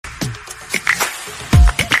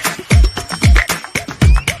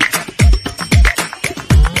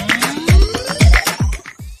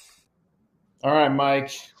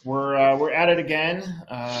Mike. We're at it again.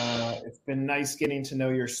 It's been nice getting to know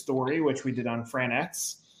your story, which we did on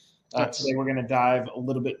FranX. Today we're going to dive a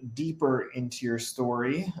little bit deeper into your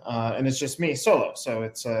story, and it's just me solo, so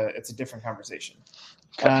it's a different conversation.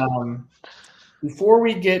 Before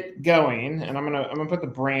we get going, and I'm gonna put the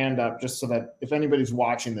brand up just so that if anybody's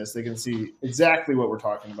watching this, they can see exactly what we're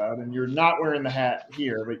talking about. And you're not wearing the hat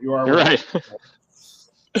here, but you are wearing right.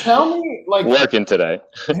 Tell me, working today.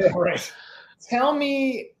 Yeah, right. Tell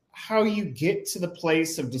me how you get to the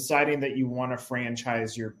place of deciding that you want to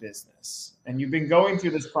franchise your business. And you've been going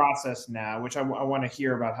through this process now, which I want to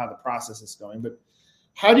hear about how the process is going. But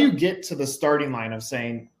how do you get to the starting line of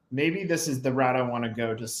saying, maybe this is the route I want to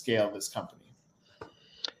go to scale this company?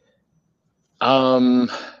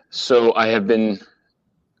 So I have been.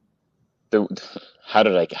 How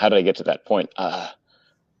did I get to that point?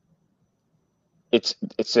 It's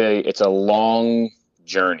a long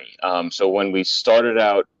journey. So when I started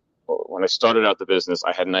out the business,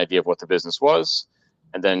 I had an idea of what the business was,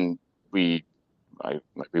 and then we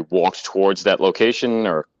walked towards that location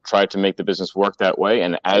or tried to make the business work that way.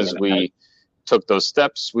 And as we took those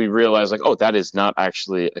steps, we realized that is not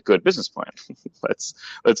actually a good business plan. let's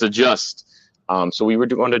adjust. So we were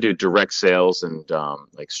going to do direct sales and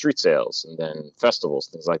street sales, and then festivals,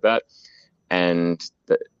 things like that. And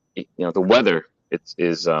the weather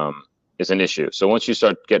is an issue. So once you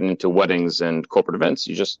start getting into weddings and corporate events,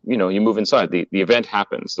 you just you move inside. The event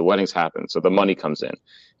happens, the weddings happen, so the money comes in. And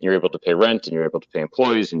you're able to pay rent, and you're able to pay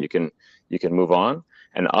employees, and you can move on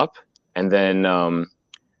and up. And then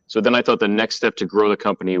so then I thought the next step to grow the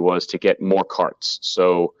company was to get more carts.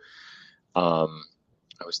 So I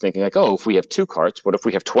was thinking if we have 2 carts, what if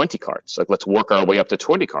we have 20 carts? Let's work our way up to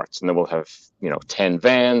 20 carts, and then we'll have 10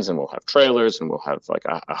 vans, and we'll have trailers, and we'll have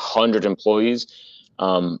 100 employees.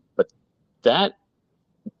 But that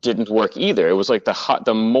didn't work either. It was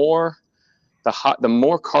the more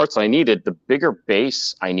carts I needed, the bigger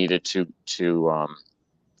base I needed to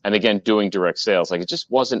and again, doing direct sales, it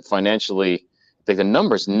just wasn't financially. The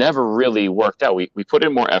numbers never really worked out. We put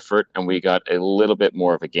in more effort, and we got a little bit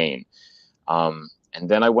more of a gain. And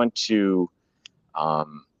then I went to, I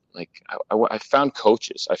found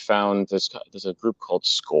coaches. I found there's a group called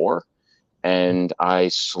SCORE, and I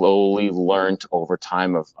slowly learned over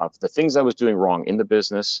time of the things I was doing wrong in the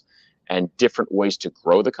business and different ways to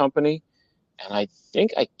grow the company. And I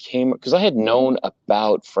think because I had known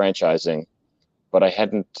about franchising, but I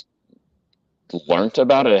hadn't learned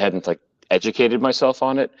about it. I hadn't educated myself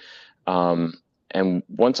on it. And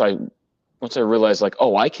once I realized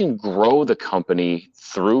I can grow the company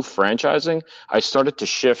through franchising, I started to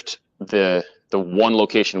shift the one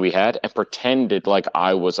location we had and pretended like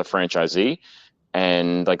I was a franchisee,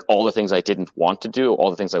 and all the things I didn't want to do, all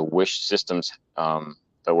the things I wish systems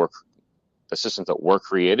that were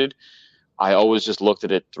created, I always just looked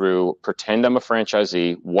at it through pretend I'm a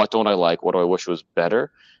franchisee. What don't I like? What do I wish was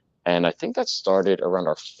better? And I think that started around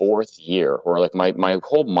our 4th year, where my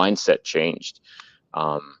whole mindset changed.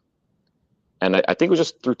 And I think it was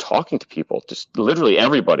just through talking to people, just literally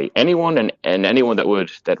everybody, anyone and anyone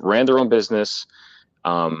that ran their own business.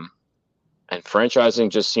 And franchising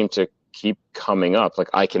just seemed to keep coming up.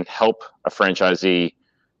 I can help a franchisee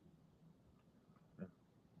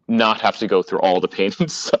not have to go through all the pain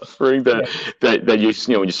and suffering that you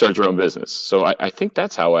when you start your own business. So I think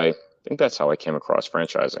that's how I came across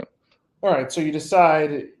franchising. All right, so you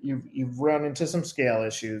decide you've run into some scale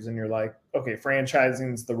issues, and you're like, okay,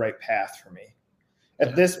 franchising is the right path for me.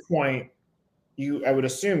 At this point, I would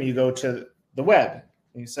assume you go to the web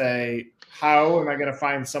and you say, how am I going to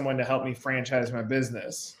find someone to help me franchise my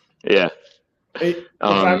business? Yeah. If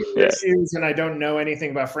I'm in issues and I don't know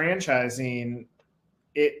anything about franchising,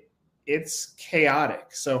 it's chaotic.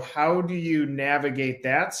 So how do you navigate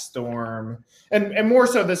that storm? And more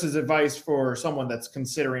so, this is advice for someone that's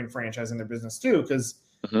considering franchising their business too, because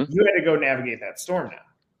you had to go navigate that storm now.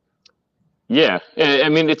 Yeah. I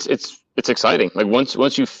mean, it's exciting.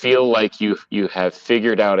 Once you feel like you have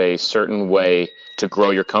figured out a certain way to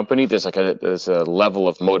grow your company, there's a level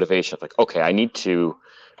of motivation. Okay, I need to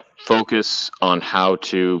focus on how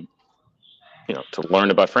to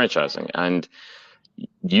learn about franchising, and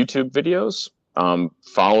YouTube videos,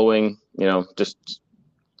 following, just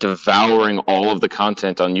devouring all of the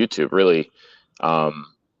content on YouTube really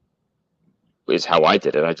is how I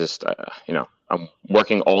did it. I just, I'm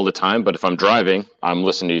working all the time, but if I'm driving, I'm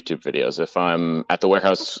listening to YouTube videos. If I'm at the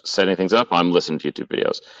warehouse setting things up, I'm listening to YouTube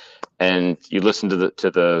videos. And you listen to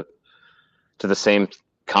the same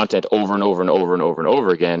content over and over and over and over and over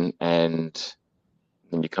again, and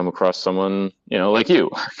then you come across someone, like you,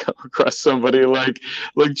 come across somebody like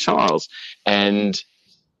Charles, and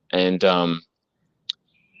there's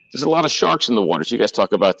a lot of sharks in the water. So you guys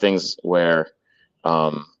talk about things where,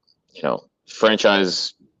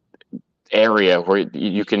 franchise area where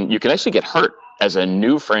you can actually get hurt as a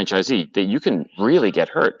new franchisee, that you can really get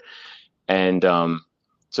hurt. And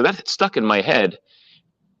so that stuck in my head,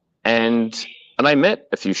 and I met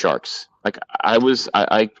a few sharks. Like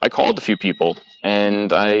I called a few people,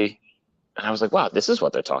 and I was like, wow, this is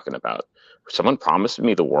what they're talking about. Someone promised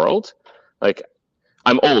me the world. Like,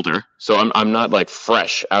 I'm older, so I'm not like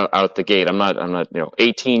fresh out the gate. I'm not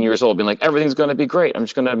 18 years old being like, everything's going to be great, I'm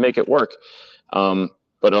just going to make it work.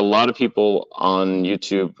 But a lot of people on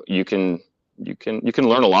YouTube, you can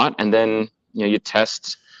learn a lot, and then you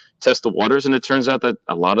test the waters, and it turns out that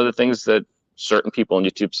a lot of the things that certain people on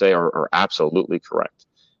YouTube say are absolutely correct.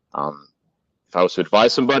 If I was to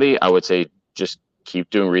advise somebody, I would say just keep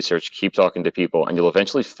doing research, keep talking to people, and you'll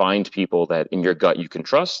eventually find people that in your gut you can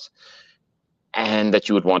trust and that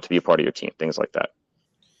you would want to be a part of your team, things like that.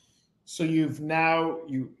 So you've now,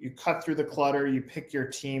 you cut through the clutter, you pick your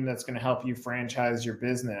team that's going to help you franchise your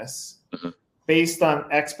business based on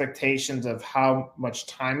expectations of how much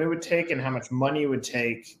time it would take and how much money it would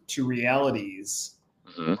take to realities.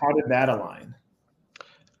 How did that align?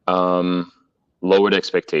 Lowered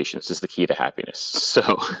expectations is the key to happiness.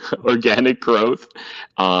 So organic growth.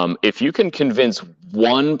 If you can convince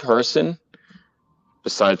one person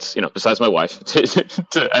besides my wife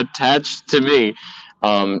to attach to me,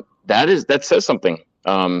 that says something.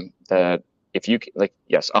 That if you like,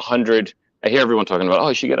 yes, 100. I hear everyone talking about,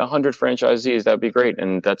 you should get 100 franchisees. That'd be great,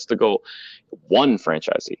 and that's the goal. One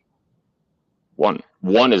franchisee.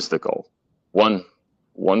 One is the goal. One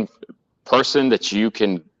person that you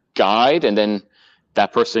can guide, and then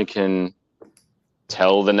that person can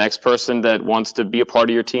tell the next person that wants to be a part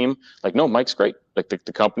of your team, like, no, Mike's great. Like the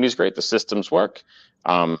company's great. The systems work.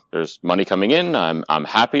 There's money coming in. I'm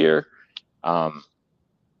happier.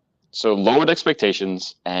 So lowered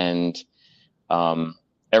expectations, and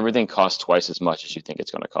everything costs twice as much as you think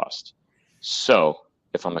it's going to cost. So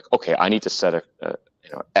if I'm like, okay, I need to set a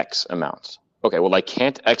X amount. Okay, well, I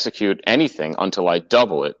can't execute anything until I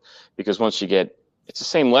double it, because once you get, it's the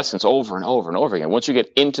same lessons over and over and over again. Once you get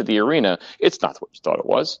into the arena, it's not what you thought it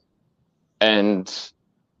was. And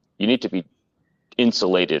you need to be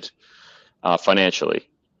insulated financially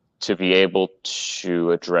to be able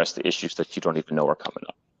to address the issues that you don't even know are coming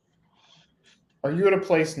up. Are you at a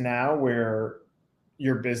place now where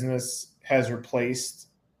your business has replaced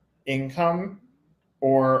income,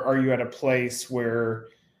 or are you at a place where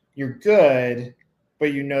you're good,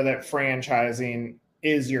 but you know that franchising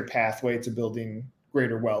is your pathway to building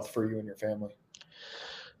greater wealth for you and your family?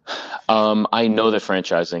 I know that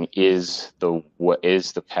franchising is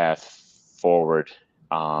the path forward.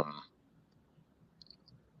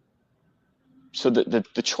 So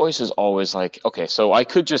the choice is always like, okay, so I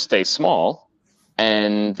could just stay small,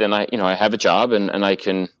 and then I have a job, and I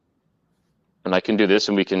can do this,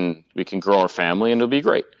 and we can grow our family, and it'll be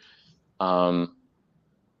great.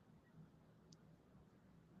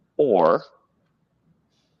 Or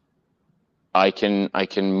I can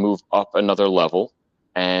move up another level,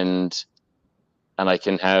 and I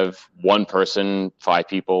can have one person, 5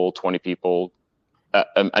 people, 20 people,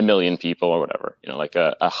 a million people, or whatever, like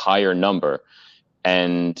a higher number,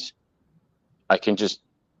 and I can just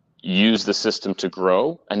use the system to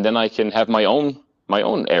grow, and then I can have my own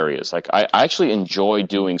areas. Like I actually enjoy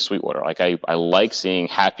doing SweetWater. Like I like seeing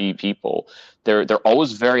happy people. They're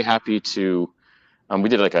always very happy to. We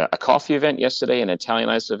did like a coffee event yesterday, an Italian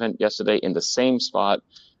ice event yesterday in the same spot.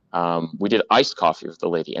 We did iced coffee with the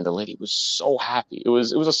lady, and the lady was so happy. It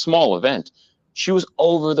was a small event. She was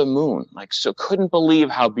over the moon, like, so couldn't believe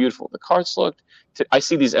how beautiful the carts looked. I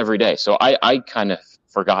see these every day, so I kind of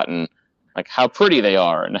forgotten like how pretty they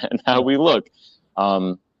are and how we look.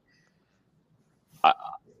 I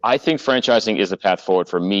think franchising is the path forward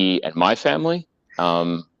for me and my family.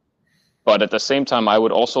 But at the same time, I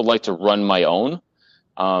would also like to run my own.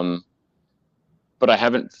 But I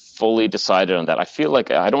haven't fully decided on that. I feel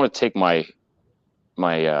like I don't want to take my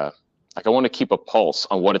like I want to keep a pulse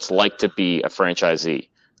on what it's like to be a franchisee.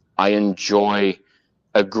 I enjoy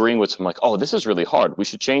agreeing with some, like, oh, this is really hard, we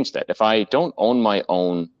should change that. If I don't own my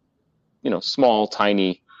own, small,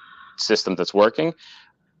 tiny system that's working,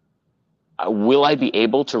 will I be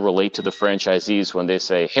able to relate to the franchisees when they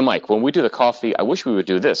say, hey, Mike, when we do the coffee, I wish we would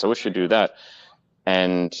do this, I wish we'd do that.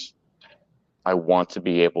 And I want to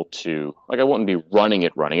be able to, like, I wouldn't be running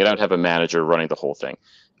it. I'd have a manager running the whole thing.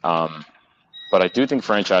 But I do think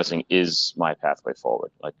franchising is my pathway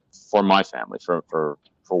forward. Like for my family, for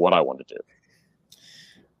what I want to do.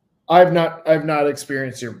 I've not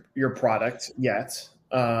experienced your product yet.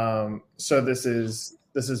 So this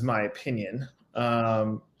is my opinion.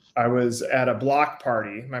 I was at a block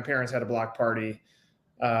party. My parents had a block party,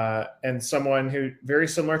 and someone who very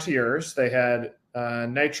similar to yours. They had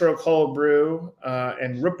nitro cold brew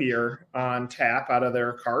and root beer on tap out of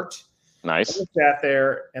their cart. Nice. I sat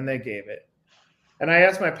there and they gave it. And I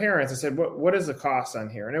asked my parents, I said, what is the cost on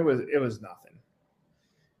here? And it was nothing.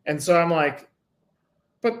 And so I'm like,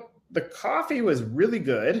 but the coffee was really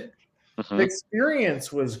good. Mm-hmm. The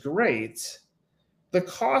experience was great. The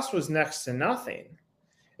cost was next to nothing.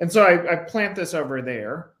 And so I plant this over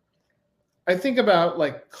there. I think about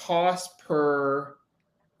like cost per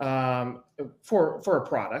for a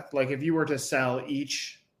product. Like if you were to sell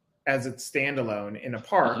each as its standalone in a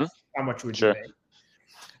park, mm-hmm. How much would you make?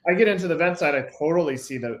 I get into the event side, I totally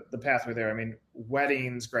see the pathway there. I mean,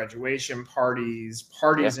 weddings, graduation parties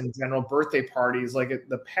in general, birthday parties, like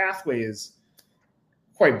the pathway is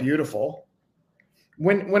quite beautiful.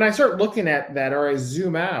 When I start looking at that, or I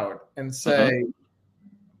zoom out and say,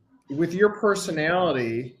 mm-hmm. with your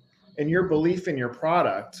personality and your belief in your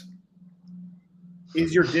product,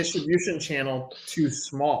 is your distribution channel too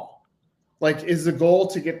small? Like, is the goal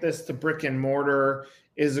to get this to brick and mortar?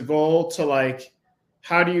 Is the goal to like,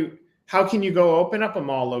 how can you go open up a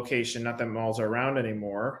mall location? Not that malls are around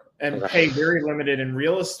anymore, and pay very limited in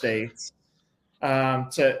real estate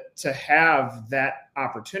to have that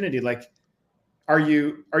opportunity. Like,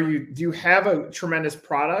 do you have a tremendous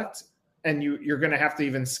product, and you're going to have to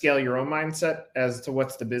even scale your own mindset as to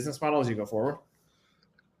what's the business model as you go forward?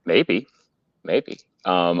 Maybe.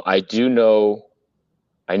 I do know.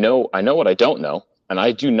 I know what I don't know, and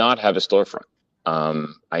I do not have a storefront.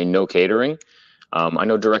 I know catering. I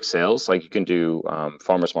know direct sales, like you can do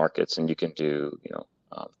farmers markets and you can do,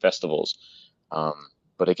 festivals.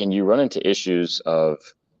 But again, you run into issues of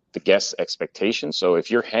the guest's expectations. So if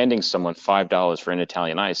you're handing someone $5 for an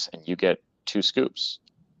Italian ice and you get 2 scoops,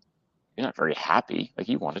 you're not very happy. Like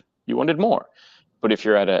you wanted more. But if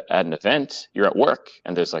you're at an event, you're at work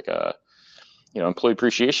and there's like a, employee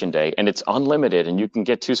appreciation day and it's unlimited and you can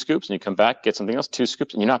get 2 scoops and you come back, get something else, 2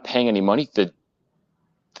 scoops, and you're not paying any money,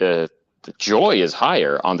 the joy is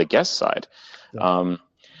higher on the guest side. Yeah.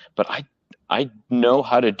 But I know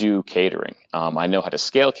how to do catering. I know how to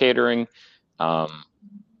scale catering.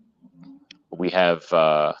 We have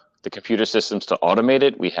the computer systems to automate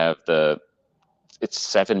it. We have it's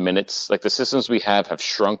 7 minutes. Like the systems we have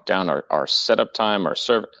shrunk down our setup time, our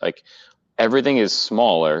server, like everything is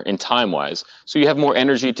smaller in time wise. So you have more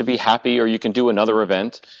energy to be happy, or you can do another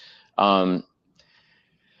event. On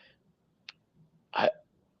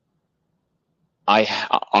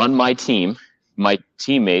my team, my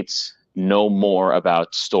teammates know more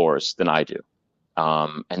about stores than I do.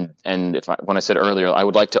 And when I said earlier, I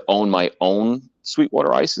would like to own my own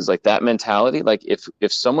SweetWater ices, like that mentality. Like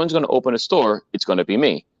if someone's going to open a store, it's going to be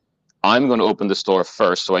me. I'm going to open the store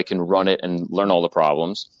first so I can run it and learn all the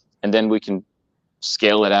problems. And then we can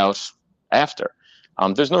scale it out after.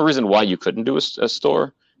 There's no reason why you couldn't do a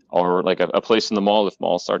store or like a place in the mall if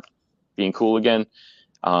malls start being cool again.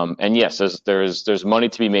 And yes, there's money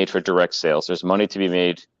to be made for direct sales. There's money to be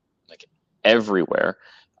made like everywhere.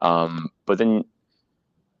 But then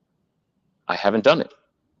I haven't done it.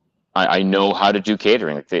 I know how to do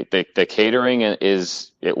catering. Like the catering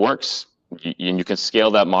it works. You can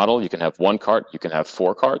scale that model. You can have 1 cart. You can have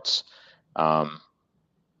 4 carts.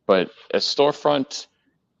 But a storefront,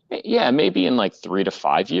 yeah, maybe in like 3 to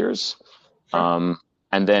 5 years. Sure.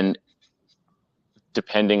 And then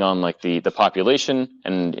depending on like the population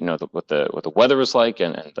and what the weather is like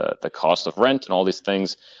and the cost of rent and all these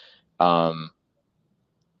things, I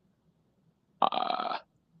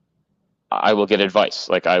will get advice.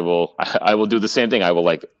 Like I will do the same thing. I will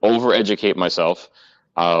like over-educate myself.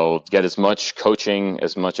 I'll get as much coaching,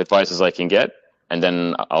 as much advice as I can get, and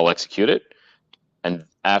then I'll execute it. And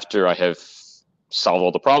after I have solved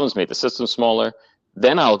all the problems, made the system smaller,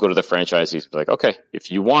 then I'll go to the franchisees and be like, okay,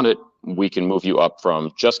 if you want it, we can move you up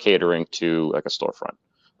from just catering to like a storefront.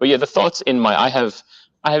 But yeah, the thoughts in I have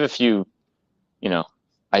a few,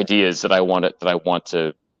 ideas that I want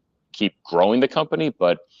to keep growing the company,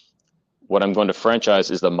 but what I'm going to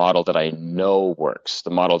franchise is the model that I know works,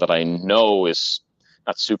 the model that I know is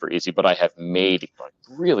not super easy, but I have made like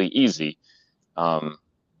really easy.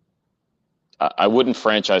 I wouldn't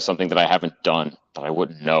franchise something that I haven't done, that I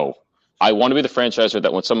wouldn't know. I want to be the franchisor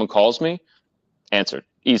that when someone calls me, answered,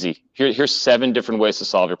 easy. Here's 7 different ways to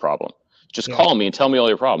solve your problem. Just call me and tell me all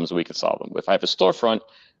your problems and we can solve them. If I have a storefront,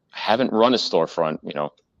 I haven't run a storefront,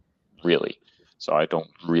 really. So I don't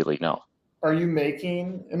really know. Are you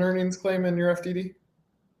making an earnings claim in your FDD?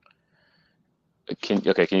 Can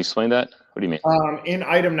you explain that? What do you mean? In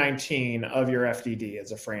item 19 of your FDD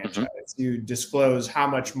as a franchise, you disclose how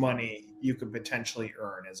much money you could potentially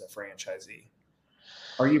earn as a franchisee.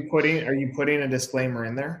 Are you putting a disclaimer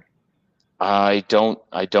in there? I don't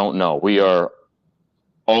know. We're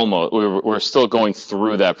still going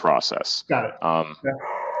through that process. Got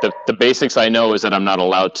it. The basics I know is that I'm not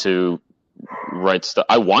allowed to write stuff.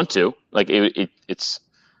 I want to, like, it's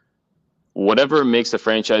whatever makes the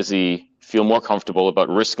franchisee feel more comfortable about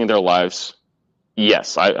risking their lives.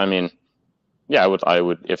 Yes, I mean, yeah, I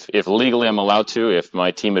would if legally I'm allowed to, if my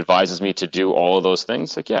team advises me to do all of those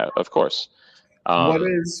things, like, yeah, of course.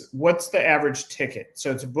 What's the average ticket?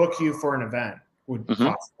 So to book you for an event would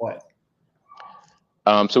cost what?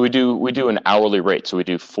 So we do an hourly rate. So we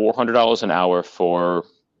do $400 an hour for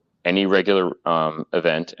any regular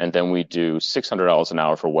event, and then we do $600 an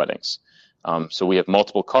hour for weddings. So we have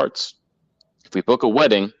multiple carts. If we book a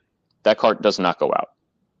wedding, that cart does not go out.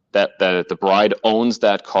 That the bride owns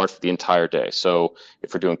that cart for the entire day. So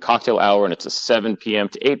if we're doing cocktail hour and it's a 7 p.m.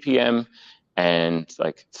 to 8 p.m. and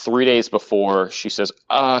like 3 days before she says,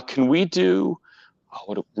 can we do,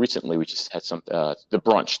 recently we just had the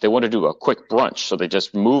brunch. They want to do a quick brunch. So they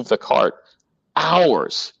just move the cart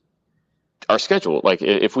hours. Our schedule, like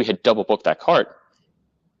if we had double booked that cart,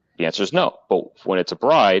 the answer is no. But when it's a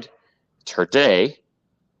bride, it's her day.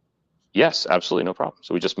 Yes, absolutely, no problem.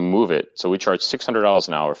 So we just move it. So we charge $600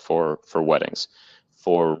 an hour for weddings.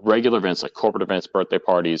 For regular events like corporate events, birthday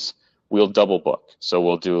parties, we'll double book. So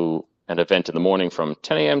we'll do an event in the morning from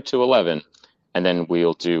 10 a.m. to 11, and then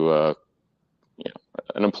we'll do an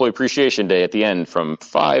employee appreciation day at the end from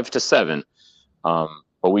 5 to 7.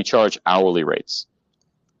 But we charge hourly rates.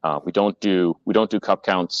 We don't do cup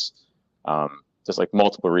counts. There's like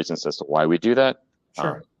multiple reasons as to why we do that.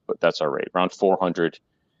 Sure. But that's our rate, around $400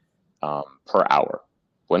 per hour.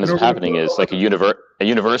 When this is happening is like a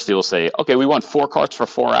university will say, okay, we want 4 carts for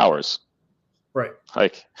 4 hours. Right.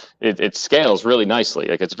 Like it scales really nicely.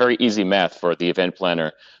 Like it's very easy math for the event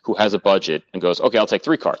planner who has a budget and goes, okay, I'll take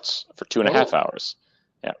 3 carts for 2.5 hours.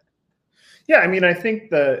 Yeah. Yeah. I mean, I think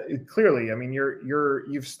clearly, I mean,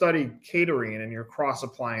 you've studied catering and you're cross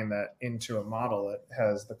applying that into a model that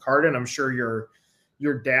has the cart. And I'm sure your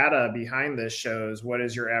data behind this shows what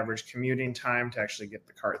is your average commuting time to actually get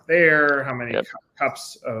the cart there? How many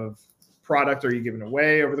cups of product are you giving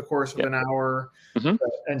away over the course of an hour? To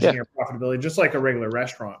engineer profitability, just like a regular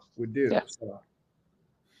restaurant would do. Yeah. So,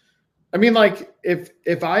 I mean, like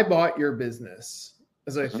if I bought your business,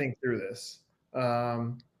 as I think through this, I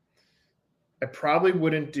probably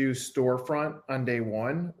wouldn't do storefront on day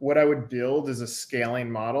one. What I would build is a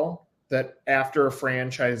scaling model that after a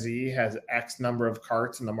franchisee has X number of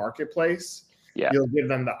carts in the marketplace, you'll give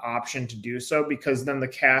them the option to do so, because then the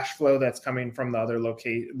cash flow that's coming from the other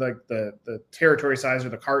location, like the territory size or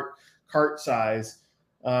the cart size,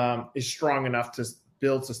 is strong enough to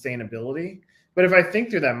build sustainability. But if I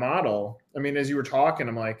think through that model, I mean, as you were talking,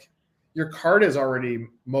 I'm like, your cart is already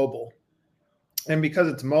mobile. And because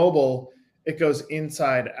it's mobile, it goes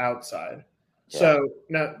inside, outside. Yeah. So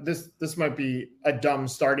now this might be a dumb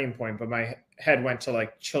starting point, but my head went to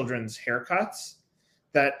like children's haircuts,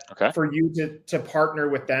 that for you to partner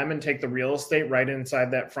with them and take the real estate right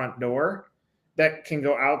inside that front door, that can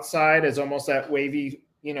go outside as almost that wavy,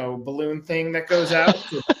 balloon thing that goes out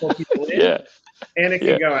to pull people in. And it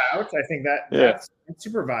can go out. I think that's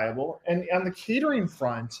super viable. And on the catering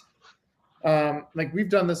front, like we've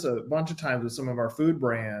done this a bunch of times with some of our food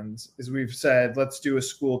brands, is we've said, let's do a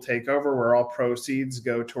school takeover where all proceeds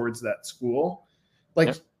go towards that school.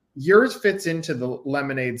 Like yours fits into the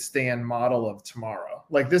lemonade stand model of tomorrow.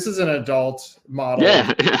 Like this is an adult model.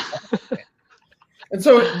 Yeah. And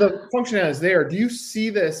so the functionality is there. Do you see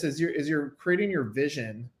this as you're creating your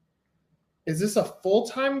vision? Is this a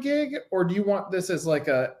full-time gig, or do you want this as like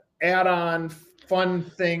a add-on fun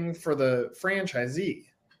thing for the franchisee?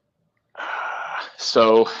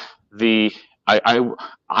 So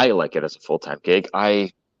I like it as a full-time gig.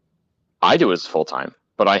 I do it as full-time,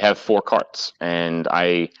 but I have 4 carts, and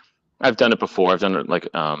I've done it before. I've done it like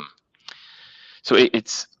so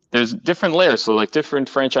there's different layers. So like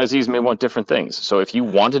different franchisees may want different things. So if you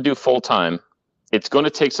want to do full-time, it's going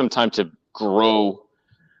to take some time to grow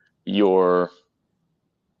your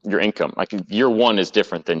income. Like year 1 is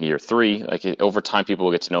different than year 3. Like over time, people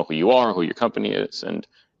will get to know who you are, who your company is, and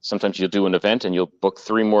sometimes you'll do an event and you'll book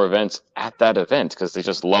 3 more events at that event because they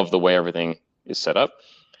just love the way everything is set up.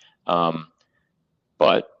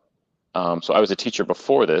 So I was a teacher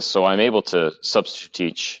before this, so I'm able to substitute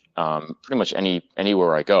teach pretty much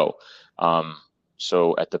anywhere I go.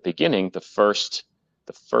 So at the beginning, the first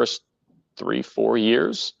 3-4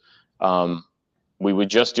 years, we would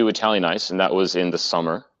just do Italian ice, and that was in the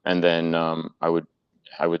summer. And then I would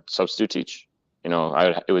substitute teach.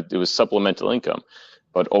 It was supplemental income,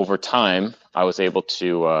 but over time, I was able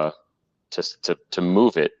to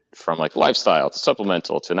move it from like lifestyle to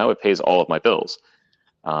supplemental to now it pays all of my bills.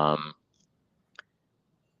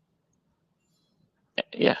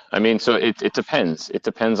 Yeah, I mean, so it depends. It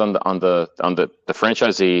depends on the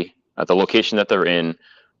franchisee, the location that they're in,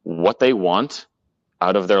 what they want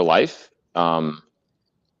out of their life, and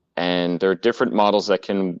there are different models that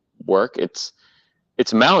can work. It's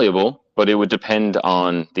malleable, but it would depend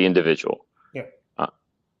on the individual. Yeah.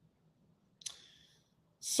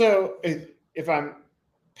 So if I'm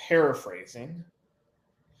paraphrasing,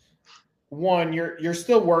 one, you're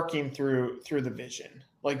still working through the vision.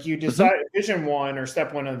 Like you decide vision one or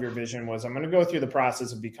step one of your vision was, I'm going to go through the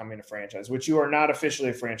process of becoming a franchise, which you are not officially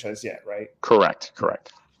a franchise yet, right? Correct.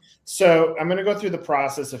 So I'm going to go through the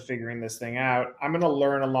process of figuring this thing out. I'm going to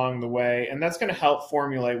learn along the way, and that's going to help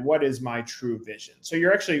formulate what is my true vision. So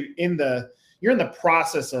you're actually in the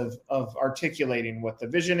process of articulating what the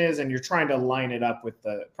vision is, and you're trying to line it up with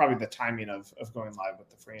probably the timing of going live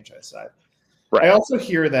with the franchise side. Right. I also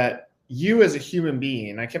hear that you as a human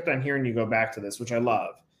being, I kept on hearing you go back to this, which I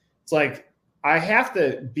love. It's like, I have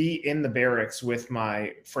to be in the barracks with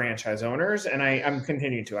my franchise owners, and I'm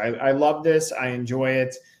continuing to. I love this. I enjoy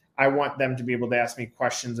it. I want them to be able to ask me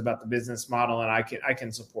questions about the business model, and I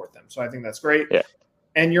can support them. So I think that's great. Yeah.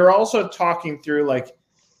 And you're also talking through like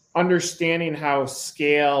understanding how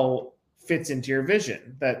scale fits into your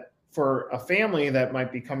vision, that for a family that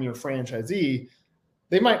might become your franchisee,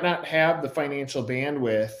 they might not have the financial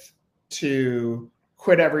bandwidth to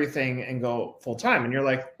quit everything and go full time. And you're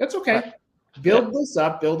like, that's okay. Right. Build this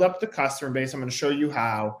up, build up the customer base. I'm going to show you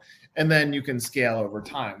how, and then you can scale over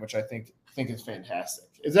time, which I think is fantastic.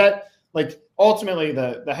 Is that like ultimately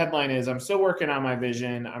the headline is, I'm still working on my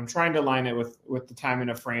vision. I'm trying to line it with the timing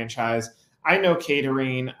of franchise. I know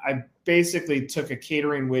catering. I basically took a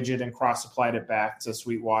catering widget and cross-applied it back to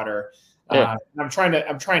SweetWater. Yeah. I'm trying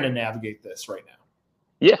to navigate this right now.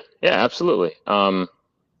 Yeah, absolutely.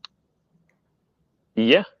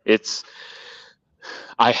 Yeah,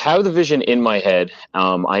 I have the vision in my head.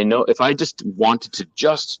 I know if I just wanted to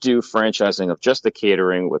just do franchising of just the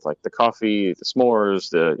catering with like the coffee, the s'mores,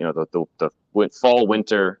 the fall,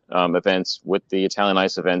 winter events with the Italian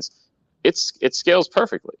ice events, it scales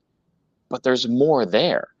perfectly. But there's more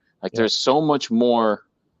there. Like there's so much more,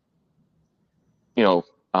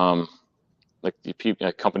 like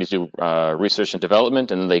the companies do research and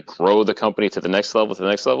development, and then they grow the company to the next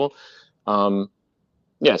level,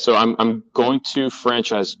 Yeah, so I'm going to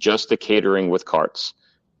franchise just the catering with carts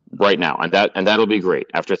right now, and that'll be great.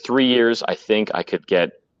 After 3 years, I think I could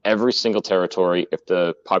get every single territory, if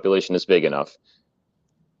the population is big enough,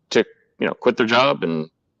 to quit their job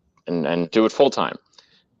and do it full time.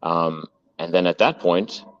 And then at that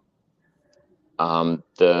point,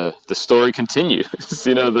 the story continues.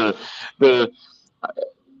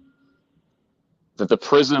 The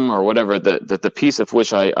prism or whatever, the piece of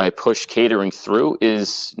which I push catering through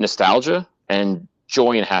is nostalgia and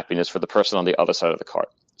joy and happiness for the person on the other side of the cart.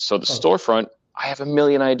 So the storefront, I have a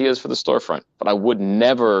million ideas for the storefront, but I would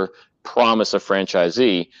never promise a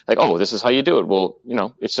franchisee like, oh, this is how you do it. Well,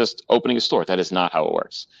 it's just opening a store. That is not how it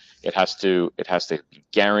works. It has to be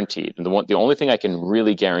guaranteed. And the only thing I can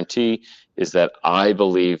really guarantee is that I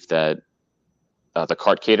believe that the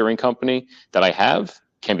cart catering company that I have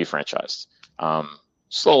can be franchised.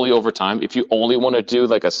 Slowly over time. If you only want to do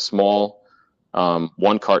like a small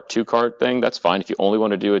 1 cart, 2 cart thing, that's fine. If you only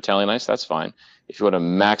want to do Italian ice, that's fine. If you want to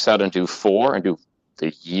max out and do 4 and do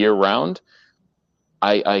the year round,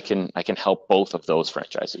 I can help both of those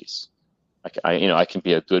franchisees. I can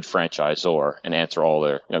be a good franchisor and answer all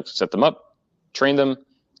their, set them up, train them,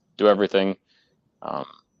 do everything. I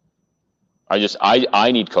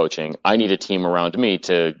need coaching. I need a team around me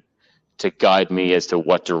to guide me as to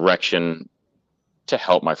what direction to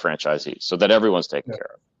help my franchisees so that everyone's taken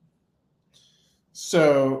care of.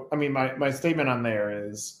 So, I mean, my statement on there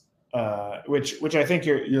is, which I think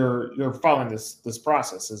you're following this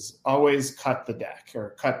process, is always cut the deck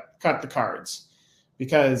or cut the cards,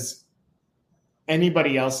 because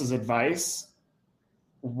anybody else's advice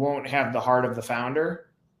won't have the heart of the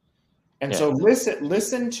founder. And so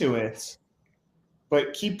listen to it,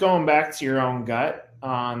 but keep going back to your own gut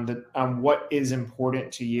on what is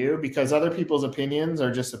important to you, because other people's opinions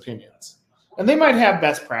are just opinions, and they might have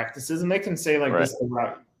best practices and they can say like, this is the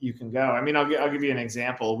route you can go. I mean, I'll give you an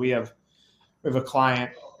example. We have a client,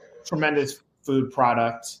 tremendous food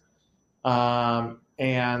product.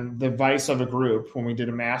 and the advice of a group when we did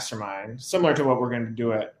a mastermind, similar to what we're going to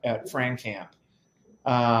do at Fran Camp,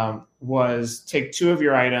 was take 2 of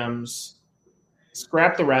your items,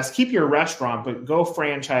 scrap the rest, keep your restaurant, but go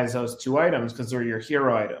franchise those 2 items because they're your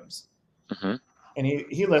hero items. Mm-hmm. And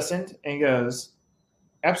he listened and he goes,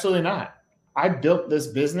 absolutely not. I built this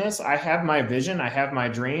business. I have my vision. I have my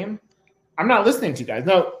dream. I'm not listening to you guys.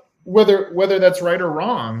 Now, whether that's right or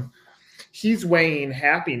wrong, he's weighing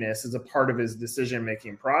happiness as a part of his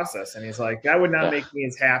decision-making process. And he's like, that would not make me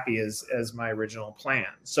as happy as my original plan.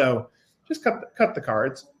 So just cut the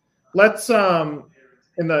cards. Let's, in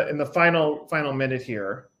the final minute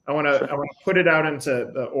here, I want to put it out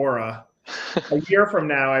into the aura. A year from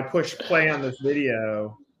now, I push play on this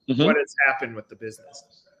video. Mm-hmm. What has happened with the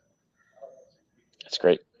business? That's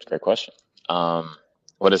great. It's a great question.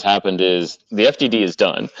 What has happened is the FDD is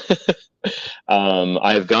done.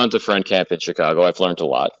 I've gone to Friend Camp in Chicago. I've learned a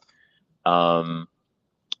lot.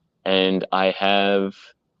 And I have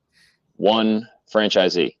one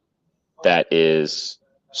franchisee that is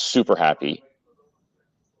super happy,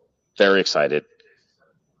 very excited,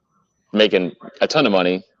 making a ton of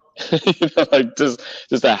money. Like just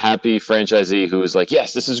a happy franchisee who is like,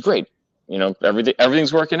 yes, this is great.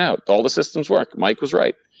 Everything's working out. All the systems work. Mike was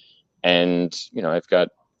right. And, I've got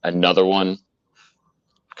another one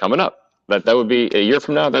coming up. That would be a year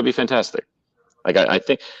from now. That'd be fantastic. Like, I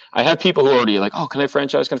think I have people who are already like, oh, can I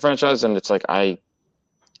franchise? And it's like,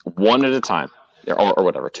 one at a time or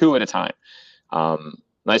whatever, 2 at a time.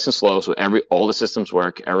 Nice and slow. So all the systems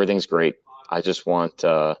work. Everything's great. I just want,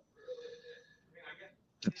 the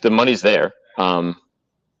money's there. But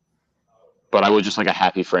I would just like a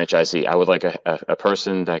happy franchisee. I would like a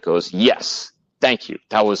person that goes, yes, thank you.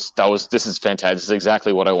 This is fantastic. This is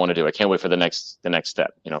exactly what I want to do. I can't wait for the next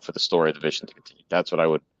step, for the story, the vision to continue. That's what I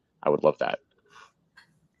would love that.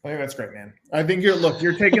 I think that's great, man. I think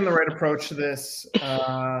you're taking the right approach to this.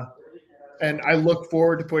 And I look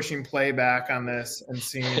forward to pushing play back on this and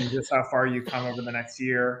seeing just how far you come over the next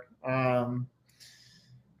year.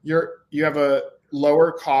 You have a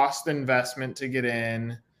lower cost investment to get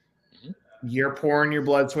in. You're pouring your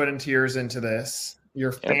blood, sweat, and tears into this.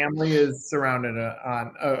 Your family is surrounded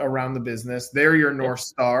around the business. They're your North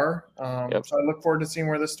Star. So I look forward to seeing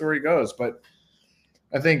where this story goes. But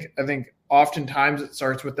I think oftentimes it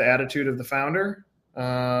starts with the attitude of the founder,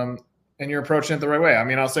 and you're approaching it the right way. I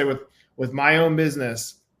mean, I'll say with my own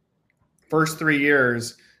business, first 3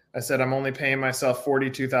 years, I said I'm only paying myself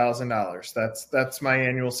 $42,000. That's my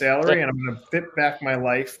annual salary, and I'm going to fit back my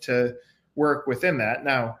life to work within that.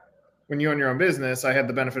 Now, when you own your own business, I had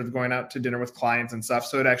the benefit of going out to dinner with clients and stuff.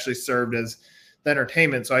 So it actually served as the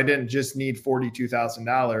entertainment. So I didn't just need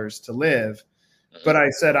 $42,000 to live, but I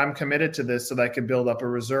said, I'm committed to this so that I could build up a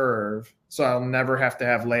reserve. So I'll never have to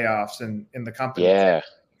have layoffs in the company. Yeah.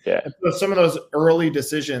 And so some of those early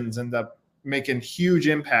decisions end up making huge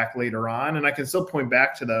impact later on. And I can still point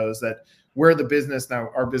back to those that where the business now,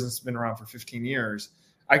 our business has been around for 15 years.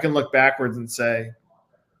 I can look backwards and say,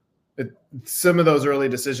 some of those early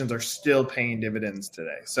decisions are still paying dividends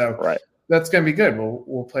today. So that's going to be good.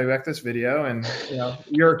 We'll play back this video, and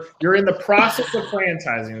you're in the process of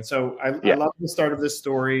franchising. So I love the start of this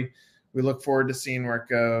story. We look forward to seeing where it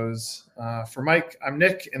goes. For Mike, I'm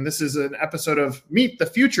Nick, and this is an episode of Meet the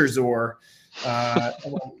Future Zor.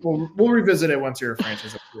 We'll revisit it once you're a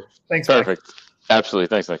franchise approved. Thanks. Perfect. Mike. Absolutely.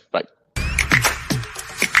 Thanks, Nick. Bye.